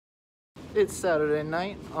It's Saturday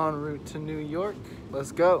night, en route to New York.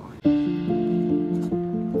 Let's go.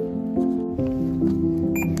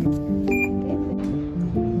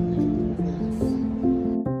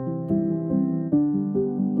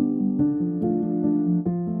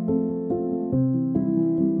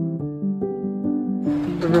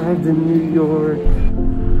 Arrived in New York.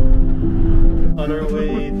 On our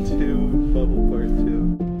way to Bubble Part 2.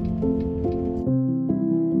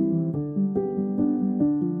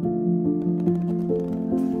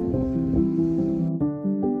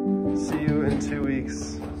 See you in 2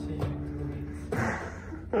 weeks.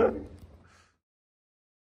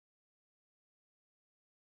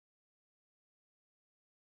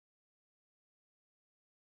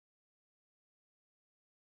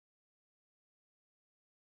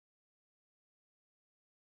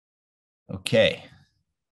 Okay.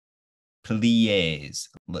 Please.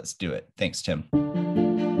 Let's do it. Thanks, Tim.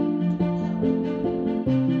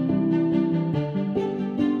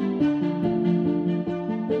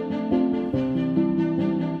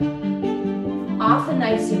 Often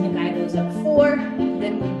I've seen the guy goes up 4,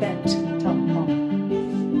 then we bent top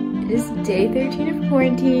home. It is day 13 of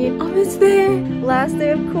quarantine. Almost there. Last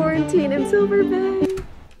day of quarantine in Silver Bay.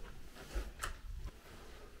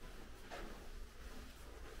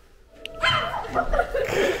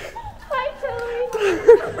 Hi, Tillie.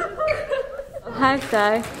 Hi,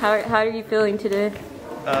 Cy. How are you feeling today?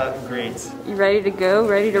 Great. You ready to go?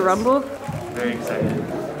 Ready to rumble? Very excited.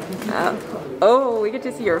 Oh, we get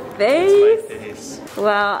to see your face? That's my face.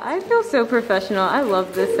 Wow, I feel so professional. I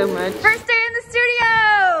love this so much. First day in the studio!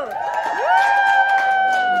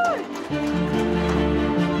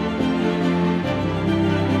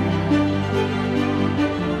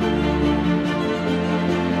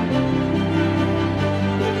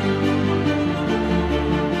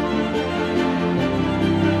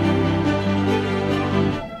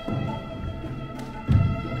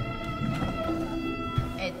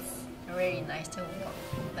 It's really nice to work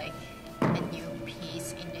like a new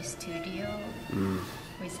piece in the studio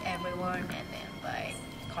with everyone and then like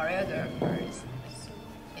choreographers.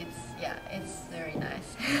 It's very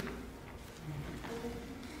nice.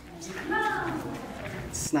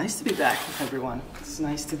 It's nice to be back with everyone. It's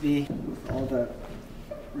nice to be with all the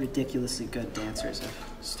ridiculously good dancers of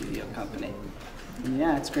Studio Company. And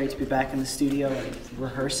yeah, it's great to be back in the studio and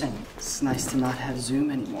rehearsing. It's nice to not have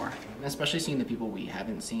Zoom anymore. Especially seeing the people we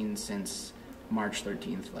haven't seen since March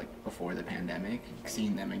 13th, like before the pandemic,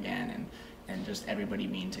 seeing them again and just everybody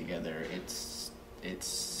being together, it's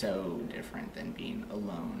so different than being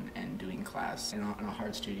alone and doing class in a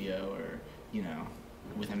hard studio or, you know,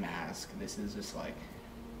 with a mask. This is just like,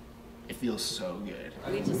 it feels so good.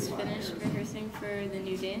 We just finished rehearsing for the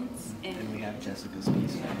new dance, And we have Jessica's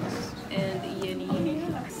piece next. and Yeni,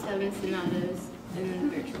 7 sonatas,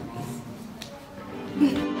 and virtual piece.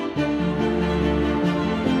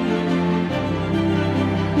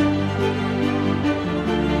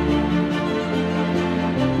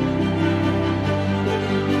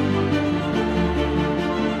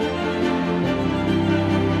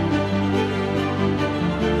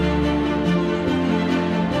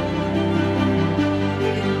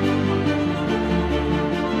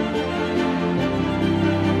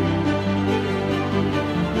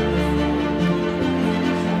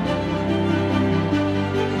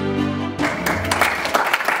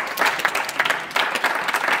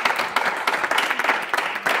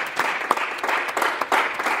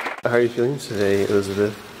 How are you feeling today,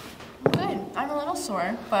 Elisabeth? Good. I'm a little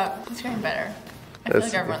sore, but it's getting better. I feel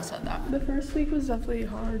like everyone said that. The first week was definitely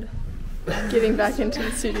hard getting back into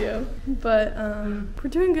the studio, but we're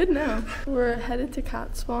doing good now. We're headed to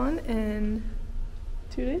Kaatsbaan in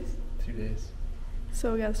 2 days. 2 days.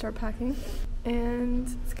 So we gotta start packing, and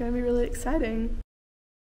it's gonna be really exciting.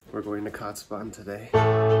 We're going to Kaatsbaan today.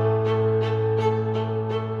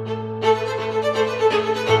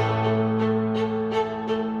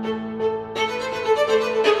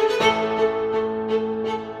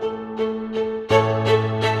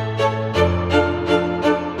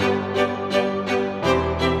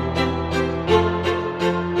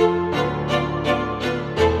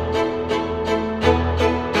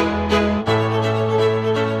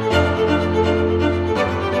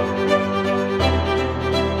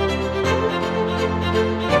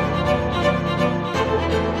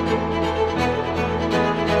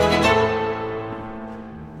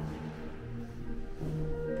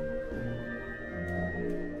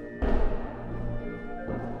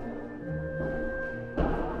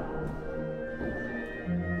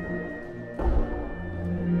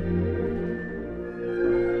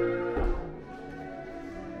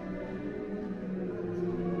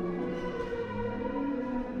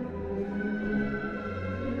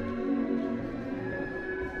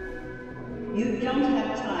 You don't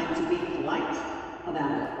have time to be polite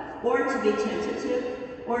about it, or to be tentative,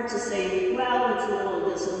 or to say, well, it's a little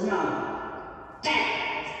this and no.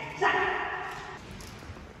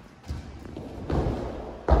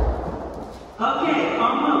 Okay,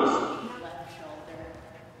 almost. Left shoulder.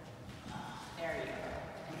 There you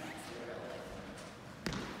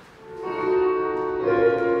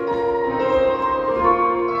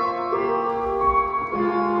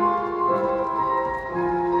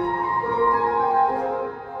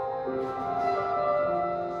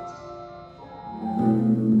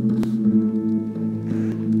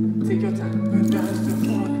go. Take your time.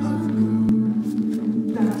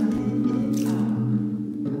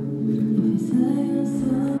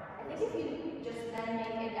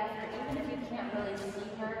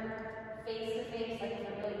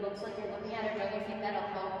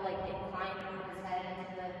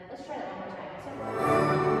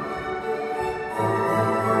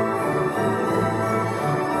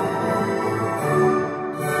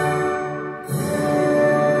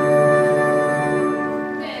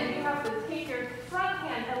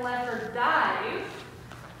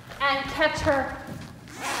 Catch her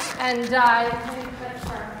and dive and catch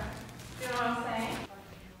her. You know what I'm saying?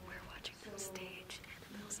 We're watching them stage and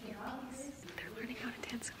Bill's earpiece. They're learning how to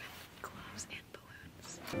dance with gloves and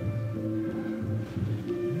balloons.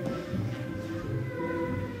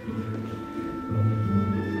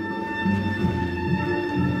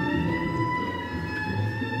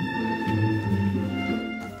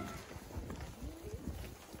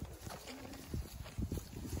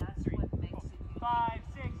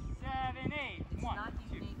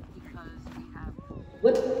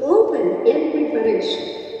 With open in preparation.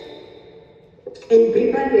 In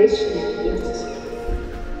preparation, yes.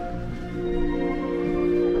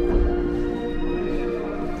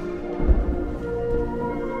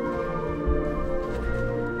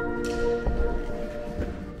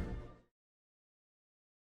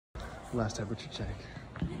 Last temperature check.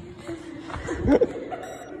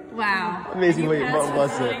 Wow. Amazing. Wait, what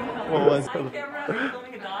was it? What was it?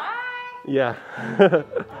 Yeah.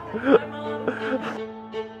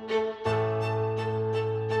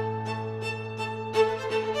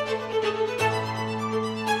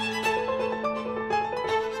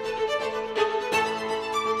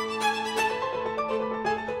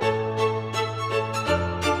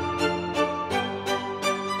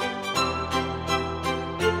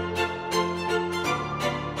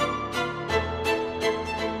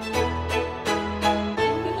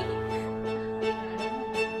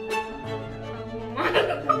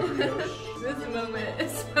 This moment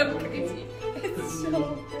is so crazy. It's so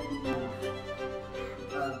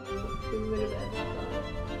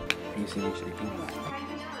You see me shaking?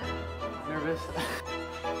 Nervous?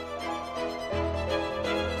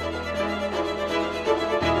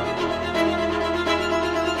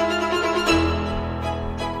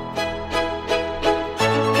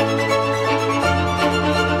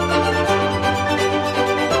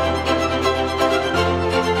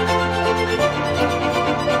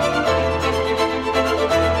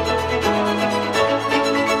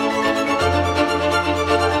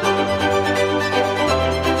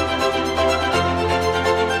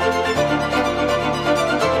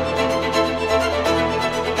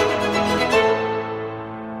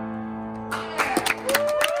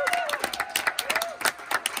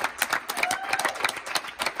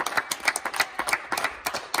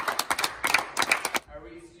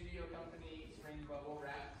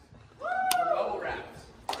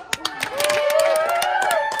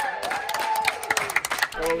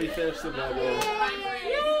 Finish the bubble.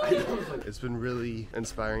 It's been really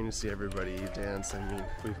inspiring to see everybody dance. I mean,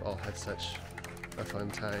 we've all had such a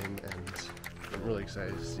fun time, and I'm really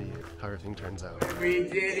excited to see how everything turns out. We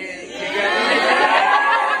did it!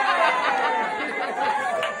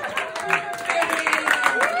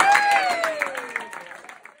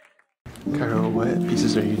 Kyra, what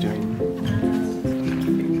pieces are you doing?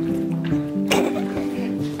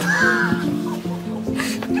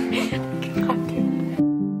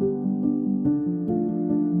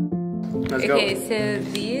 Okay, so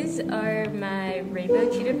these are my rainbow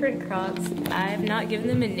cheetah print Crocs. I've not given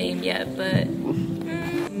them a name yet, but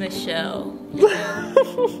Michelle. You know,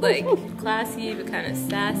 like classy but kind of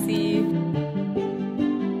sassy.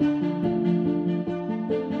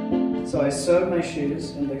 So I sewed my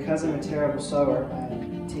shoes, and because I'm a terrible sewer,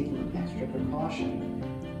 I'm taking extra precaution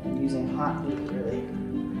and using hot glue to really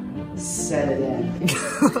set it in.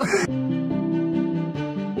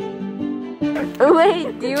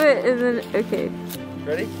 Wait, do it and then, okay.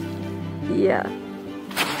 Ready? Yeah.